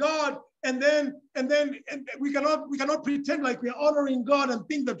honoring God and we cannot pretend like we are honoring God and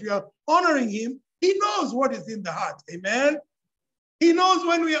think that we are honoring him. He knows what is in the heart. Amen. He knows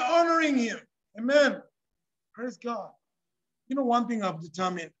when we are honoring him. Amen. Praise God. You know, one thing I've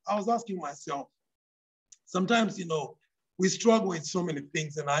determined, I was asking myself, sometimes, you know, we struggle with so many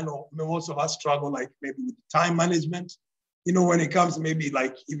things. And I know most of us struggle like maybe with time management. You know, when it comes maybe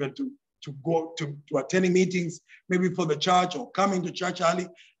like even to go to attending meetings, maybe for the church or coming to church early.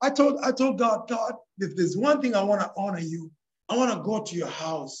 I told God, if there's one thing I want to honor you, I want to go to your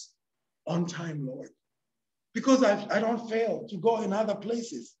house on time, Lord. Because I don't fail to go in other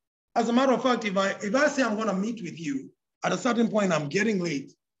places. As a matter of fact, if I say I'm going to meet with you, at a certain point I'm getting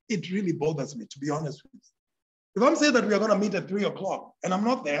late, it really bothers me, to be honest with you. If I'm saying that we are going to meet at 3 o'clock and I'm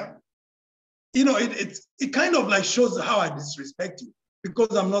not there, you know, it kind of like shows how I disrespect you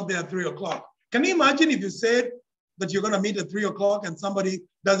because I'm not there at 3 o'clock. Can you imagine if you said that you're going to meet at 3 o'clock and somebody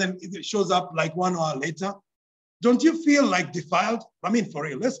shows up like 1 hour later? Don't you feel like defiled? I mean, for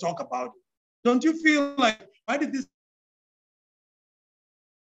real, let's talk about it. Don't you feel like, why did this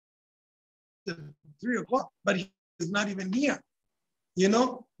at 3 o'clock, but he is not even here? You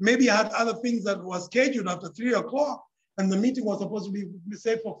know, maybe I had other things that were scheduled after 3 o'clock and the meeting was supposed to be,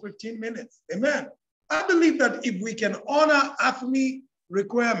 say, for 15 minutes. Amen. I believe that if we can honor earthly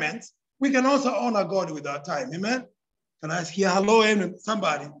requirements, we can also honor God with our time. Amen. Can I hear hello in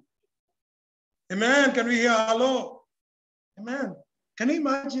somebody? Amen. Can we hear hello? Amen. Can you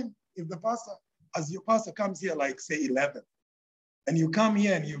imagine if the pastor, as your pastor comes here, like say 11, and you come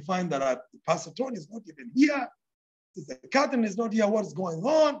here and you find that Pastor Tony is not even here, the captain is not here, what's going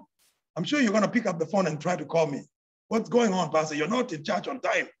on? I'm sure you're going to pick up the phone and try to call me. What's going on, Pastor? You're not in church on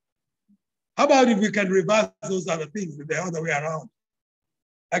time. How about if we can reverse those other things the other way around?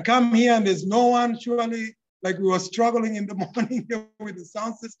 I come here and there's no one, surely, like we were struggling in the morning with the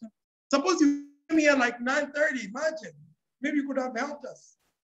sound system. Suppose you came here like 9:30, imagine. Maybe you could have helped us.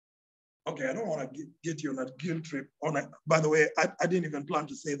 Okay, I don't want to get you on a guilt trip. By the way, I didn't even plan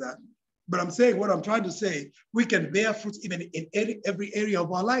to say that. But I'm saying what I'm trying to say, we can bear fruit even in every area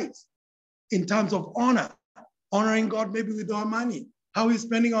of our lives in terms of honor, honoring God maybe with our money. How are we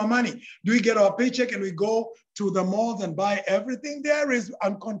spending our money? Do we get our paycheck and we go to the malls and buy everything there is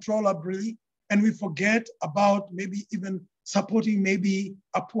uncontrollably, and we forget about maybe even supporting maybe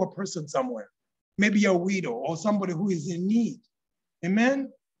a poor person somewhere, maybe a widow or somebody who is in need?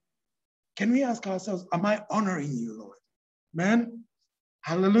 Amen? Can we ask ourselves, am I honoring you, Lord? Amen?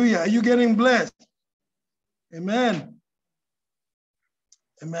 Hallelujah. Are you getting blessed? Amen.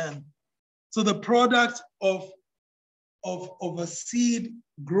 Amen. So the product of a seed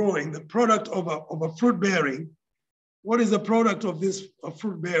growing, the product of a fruit bearing, what is the product of this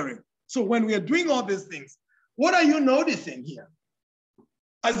fruit bearing? So when we are doing all these things, what are you noticing here?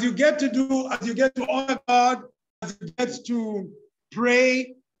 As you get to honor God, as you get to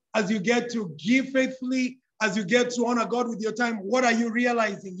pray, as you get to give faithfully, as you get to honor God with your time, what are you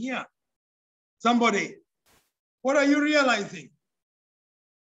realizing here? Somebody, what are you realizing?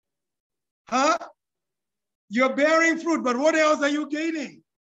 Huh? You're bearing fruit, but what else are you gaining?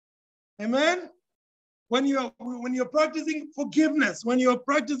 Amen? When you're practicing forgiveness, when you're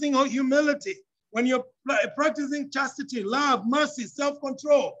practicing humility, when you're practicing chastity, love, mercy,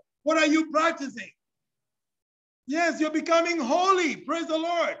 self-control, what are you practicing? Yes, you're becoming holy. Praise the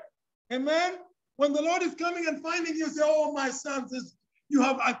Lord. Amen? When the Lord is coming and finding you, say, oh, my sons,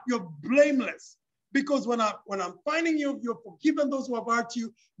 you're blameless. Because when I'm finding you, you're forgiven those who have hurt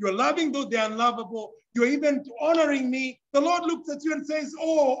you. You're loving those they are unlovable. You're even honoring me. The Lord looks at you and says,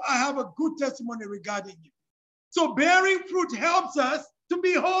 oh, I have a good testimony regarding you. So bearing fruit helps us to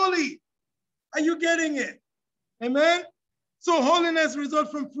be holy. Are you getting it? Amen? So holiness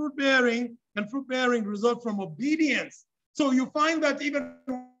results from fruit bearing, and fruit bearing results from obedience. So you find that even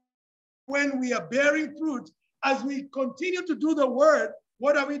when we are bearing fruit, as we continue to do the word,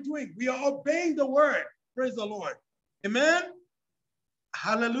 what are we doing? We are obeying the word. Praise the Lord. Amen.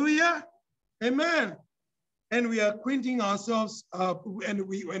 Hallelujah. Amen. And we are acquainting ourselves, and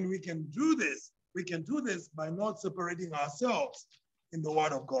we can do this. We can do this by not separating ourselves in the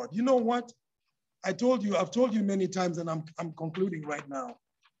word of God. You know what? I've told you many times, and I'm concluding right now.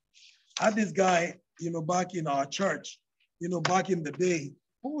 I had this guy, back in our church, back in the day,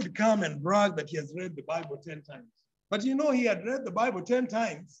 who would come and brag that he has read the Bible 10 times. But he had read the Bible 10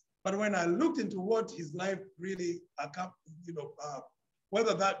 times. But when I looked into what his life really,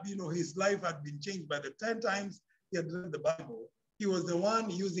 whether that, his life had been changed by the 10 times he had read the Bible, he was the one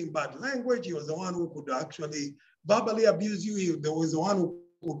using bad language. He was the one who could actually verbally abuse you. He was the one who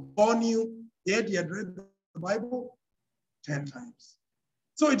could warn you. Yet he had read the Bible 10 times.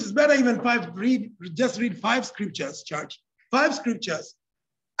 So it is better even just read 5 scriptures, church. 5 scriptures,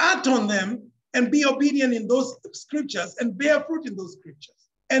 act on them, and be obedient in those scriptures and bear fruit in those scriptures.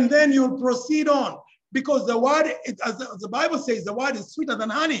 And then you'll proceed on, because the word, as the Bible says, the word is sweeter than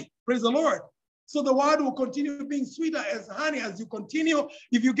honey. Praise the Lord. So the word will continue being sweeter as honey as you continue.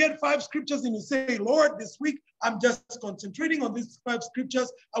 If you get 5 scriptures and you say, Lord, this week, I'm just concentrating on these 5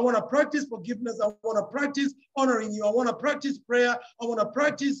 scriptures. I want to practice forgiveness. I want to practice honoring you. I want to practice prayer. I want to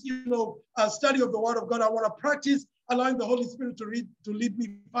practice, a study of the word of God. I want to practice allowing the Holy Spirit to lead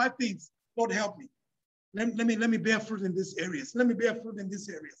me. 5 things. Lord, help me. Let me bear fruit in these areas. Let me bear fruit in these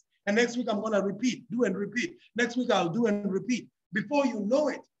areas. And next week, I'm going to repeat, do and repeat. Next week, I'll do and repeat. Before you know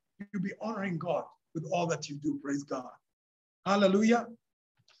it, you'll be honoring God with all that you do. Praise God. Hallelujah.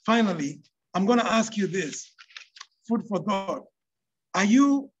 Finally, I'm going to ask you this. Food for thought. Are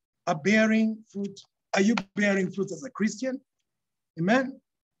you bearing fruit Are you bearing fruit as a Christian? Amen.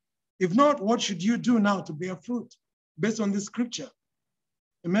 If not, what should you do now to bear fruit based on this scripture?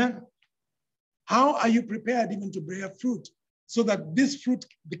 Amen. How are you prepared even to bear fruit so that this fruit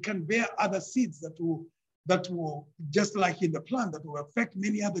can bear other seeds that will, just like in the plant, that will affect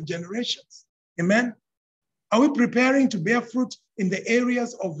many other generations? Amen. Are we preparing to bear fruit in the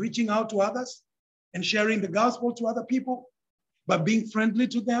areas of reaching out to others and sharing the gospel to other people by being friendly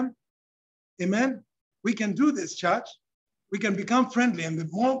to them? Amen. We can do this, church. We can become friendly, and the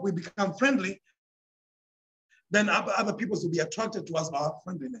more we become friendly, then other people will be attracted to us by our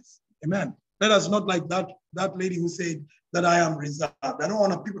friendliness. Amen. Let us not like that lady who said that I am reserved. I don't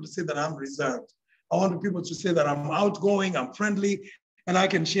want people to say that I'm reserved. I want people to say that I'm outgoing, I'm friendly, and I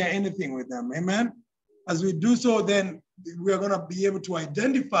can share anything with them. Amen. As we do so, then we are going to be able to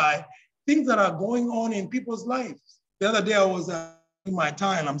identify things that are going on in people's lives. The other day I was in my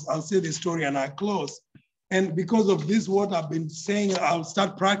tire, and I'll say this story and I close. And because of this, what I've been saying, I'll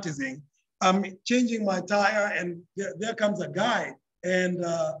start practicing. I'm changing my tire, and there comes a guy, and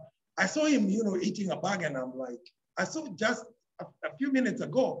I saw him, eating a burger, and I'm like, I saw just a few minutes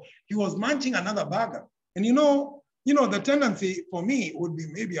ago, he was munching another burger. And the tendency for me would be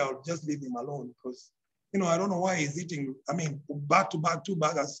maybe I'll just leave him alone because, I don't know why he's eating, back to back 2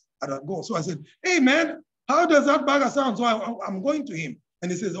 burgers at a go. So I said, hey man, how does that burger sound? So I'm going to him,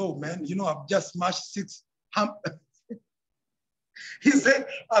 and he says, oh man, I've just smashed 6 He said,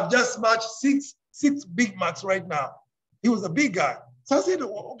 I've just smashed six Big Macs right now. He was a big guy. So I said,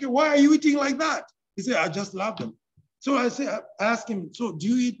 okay, why are you eating like that? He said, I just love them. So I asked him, so do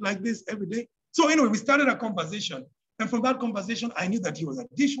you eat like this every day? So anyway, we started a conversation. And from that conversation, I knew that he was a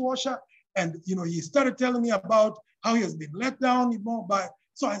dishwasher. And, he started telling me about how he has been let down by.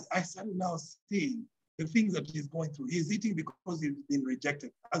 So I started now seeing the things that he's going through. He's eating because he's been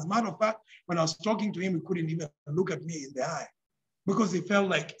rejected. As a matter of fact, when I was talking to him, he couldn't even look at me in the eye because he felt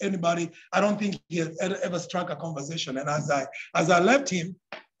like anybody. I don't think he has ever struck a conversation. And as I left him,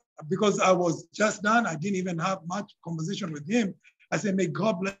 because I was just done, I didn't even have much conversation with him. I said, may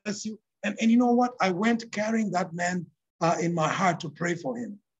God bless you. And you know what? I went carrying that man in my heart to pray for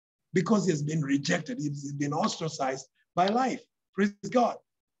him because he has been rejected. He's been ostracized by life. Praise God.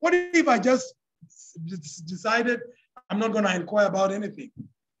 What if I just decided I'm not going to inquire about anything?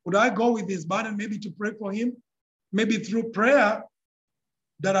 Would I go with his burden maybe to pray for him? Maybe through prayer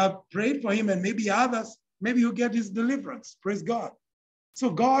that I've prayed for him and maybe others, maybe he'll get his deliverance. Praise God. So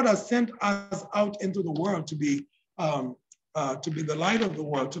God has sent us out into the world to be the light of the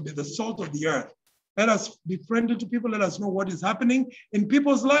world, to be the salt of the earth. Let us be friendly to people. Let us know what is happening in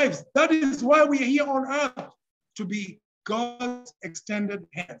people's lives. That is why we are here on earth, to be God's extended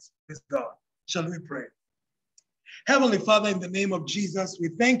hands. Praise God. Shall we pray? Heavenly Father, in the name of Jesus, we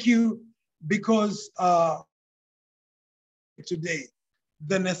thank you because today,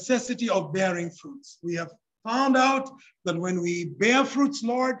 the necessity of bearing fruits. We have found out that when we bear fruits,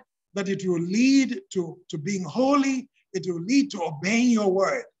 Lord, that it will lead to being holy. It will lead to obeying your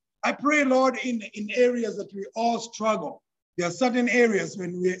word. I pray, Lord, in areas that we all struggle. There are certain areas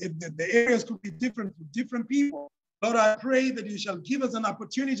the areas could be different for different people. Lord, I pray that you shall give us an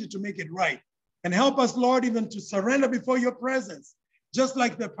opportunity to make it right. And help us, Lord, even to surrender before your presence. Just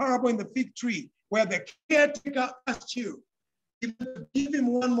like the parable in the fig tree, where the caretaker asked you, give him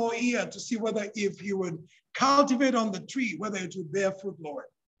one more year to see whether if he would cultivate on the tree, whether it would bear fruit, Lord.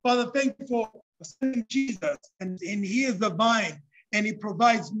 Father, thank you for sending Jesus, and he is the vine, and he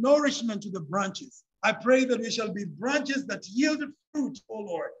provides nourishment to the branches. I pray that we shall be branches that yield fruit, oh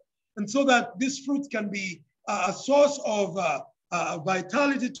Lord, and so that this fruit can be a source of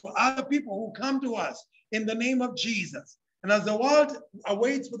vitality to other people who come to us in the name of Jesus. And as the world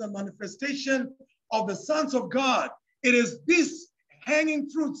awaits for the manifestation of the sons of God, it is this hanging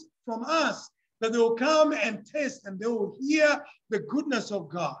fruits from us that they will come and taste and they will hear the goodness of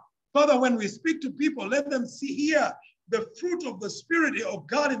God. Father, when we speak to people, let them hear the fruit of the Spirit of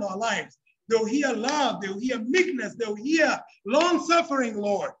God in our lives. They'll hear love, they'll hear meekness, they'll hear long-suffering,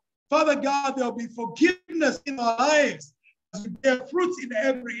 Lord. Father God, there'll be forgiveness in our lives as we bear fruits in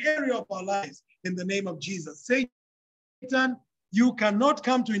every area of our lives in the name of Jesus. Satan, you cannot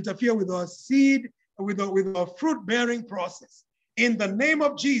come to interfere with our seed, with our fruit-bearing process. In the name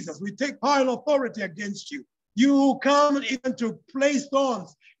of Jesus, we take power and authority against you. You who come even to place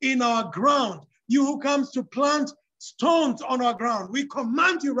thorns in our ground, you who comes to plant stones on our ground, we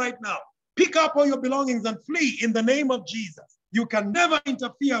command you right now, pick up all your belongings and flee in the name of Jesus. You can never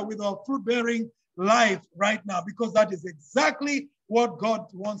interfere with our fruit-bearing life right now, because that is exactly what God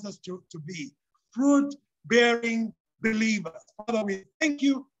wants us to be, fruit-bearing believers. Father, we thank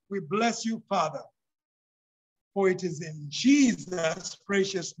you. We bless you, Father. For it is in Jesus'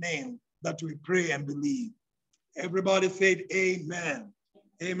 precious name that we pray and believe. Everybody said amen.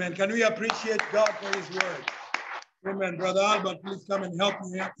 Amen. Can we appreciate God for his word? Amen. Brother Albert, please come and help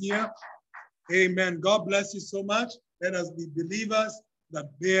me here. Amen. God bless you so much. Let us be believers that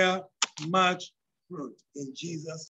bear much fruit in Jesus'